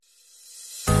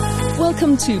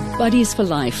Welcome to Buddies for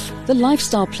Life, the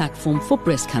lifestyle platform for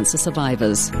breast cancer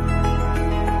survivors.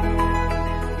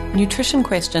 Nutrition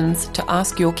Questions to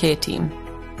Ask Your Care Team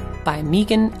by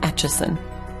Megan Atchison.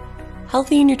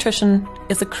 Healthy nutrition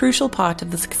is a crucial part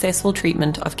of the successful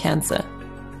treatment of cancer.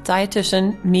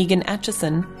 Dietitian Megan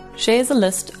Atchison shares a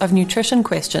list of nutrition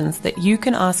questions that you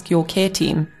can ask your care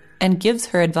team and gives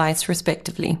her advice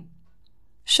respectively.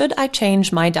 Should I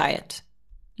change my diet?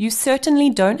 You certainly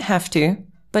don't have to,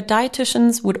 but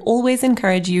dietitians would always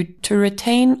encourage you to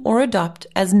retain or adopt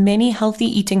as many healthy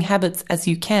eating habits as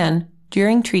you can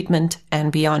during treatment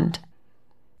and beyond.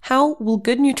 How will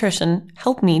good nutrition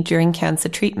help me during cancer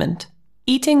treatment?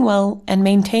 Eating well and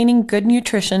maintaining good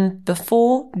nutrition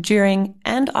before, during,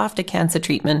 and after cancer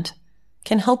treatment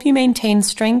can help you maintain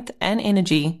strength and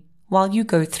energy while you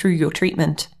go through your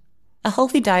treatment. A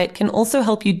healthy diet can also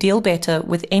help you deal better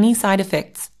with any side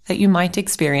effects that you might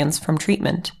experience from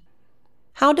treatment.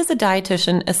 How does a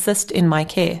dietitian assist in my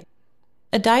care?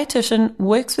 A dietitian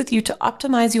works with you to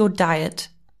optimize your diet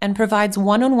and provides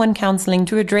one-on-one counseling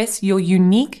to address your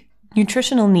unique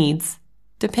nutritional needs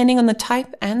depending on the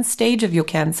type and stage of your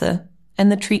cancer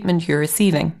and the treatment you're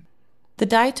receiving. The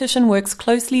dietitian works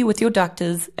closely with your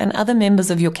doctors and other members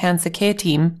of your cancer care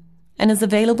team and is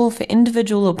available for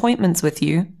individual appointments with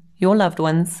you, your loved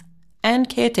ones, and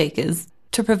caretakers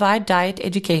to provide diet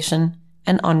education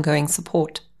and ongoing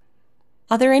support.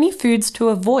 Are there any foods to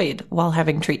avoid while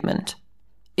having treatment?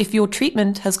 If your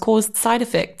treatment has caused side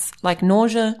effects like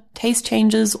nausea, taste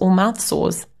changes, or mouth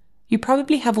sores, you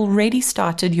probably have already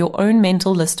started your own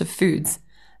mental list of foods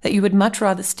that you would much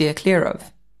rather steer clear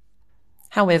of.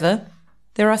 However,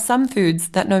 there are some foods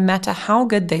that, no matter how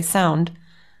good they sound,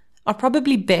 are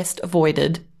probably best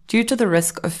avoided due to the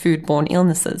risk of foodborne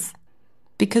illnesses.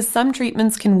 Because some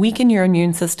treatments can weaken your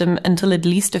immune system until at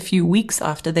least a few weeks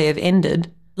after they have ended,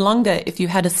 longer if you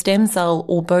had a stem cell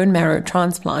or bone marrow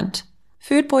transplant,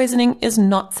 food poisoning is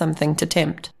not something to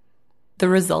tempt. The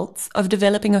results of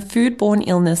developing a foodborne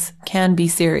illness can be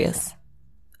serious.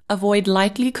 Avoid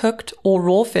lightly cooked or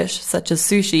raw fish such as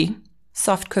sushi,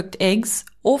 soft-cooked eggs,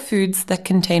 or foods that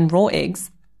contain raw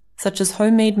eggs, such as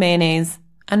homemade mayonnaise,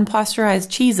 unpasteurized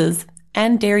cheeses,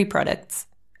 and dairy products,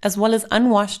 as well as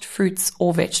unwashed fruits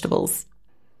or vegetables.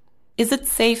 Is it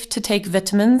safe to take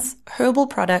vitamins, herbal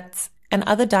products, and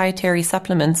other dietary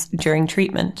supplements during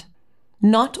treatment?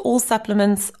 Not all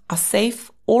supplements are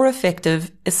safe or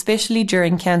effective, especially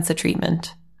during cancer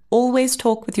treatment. Always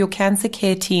talk with your cancer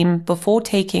care team before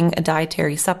taking a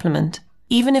dietary supplement,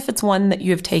 even if it's one that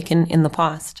you have taken in the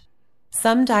past.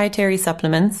 Some dietary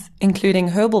supplements, including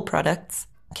herbal products,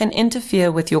 can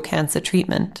interfere with your cancer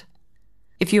treatment.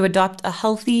 If you adopt a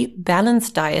healthy,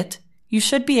 balanced diet, you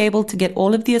should be able to get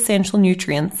all of the essential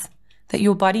nutrients that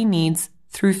your body needs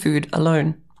through food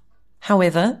alone.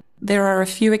 However, there are a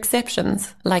few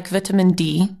exceptions, like vitamin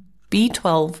D,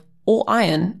 B12, or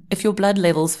iron if your blood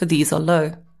levels for these are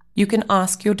low. You can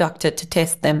ask your doctor to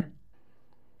test them.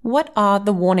 What are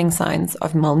the warning signs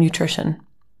of malnutrition?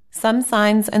 Some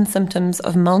signs and symptoms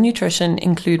of malnutrition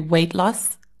include weight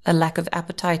loss, a lack of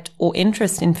appetite or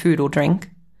interest in food or drink,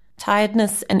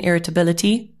 tiredness and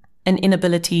irritability, an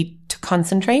inability to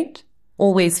concentrate,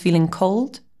 always feeling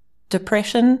cold,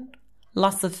 depression,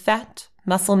 loss of fat,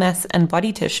 muscle mass, and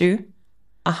body tissue,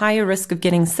 a higher risk of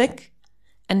getting sick,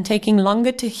 and taking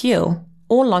longer to heal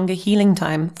or longer healing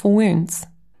time for wounds.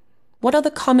 What are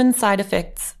the common side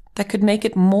effects that could make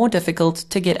it more difficult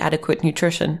to get adequate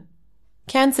nutrition?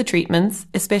 Cancer treatments,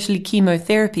 especially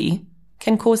chemotherapy,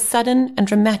 can cause sudden and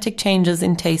dramatic changes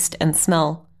in taste and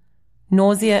smell,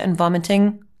 nausea and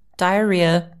vomiting,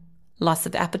 diarrhea, loss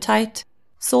of appetite,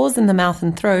 sores in the mouth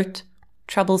and throat,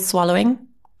 trouble swallowing,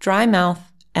 dry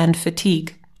mouth, and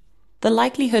fatigue. The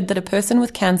likelihood that a person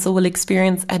with cancer will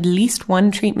experience at least one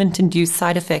treatment-induced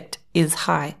side effect is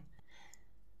high.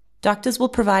 Doctors will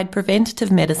provide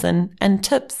preventative medicine and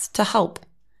tips to help,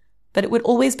 but it would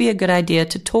always be a good idea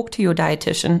to talk to your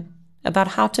dietitian about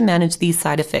how to manage these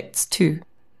side effects too.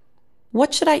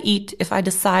 What should I eat if I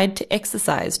decide to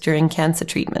exercise during cancer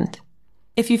treatment?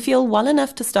 If you feel well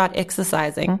enough to start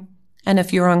exercising, and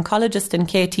if your oncologist and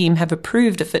care team have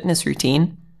approved a fitness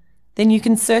routine, then you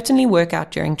can certainly work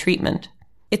out during treatment.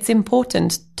 It's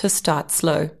important to start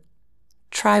slow.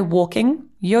 Try walking,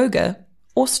 yoga,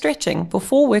 or stretching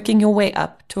before working your way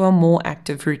up to a more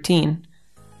active routine.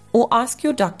 Or ask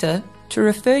your doctor to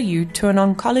refer you to an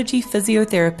oncology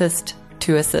physiotherapist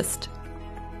to assist.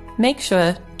 Make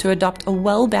sure to adopt a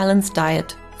well-balanced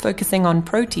diet focusing on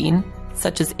protein,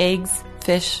 such as eggs,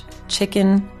 fish,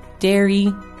 chicken,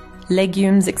 dairy,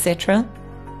 legumes, etc.,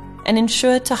 and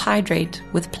ensure to hydrate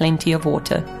with plenty of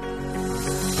water.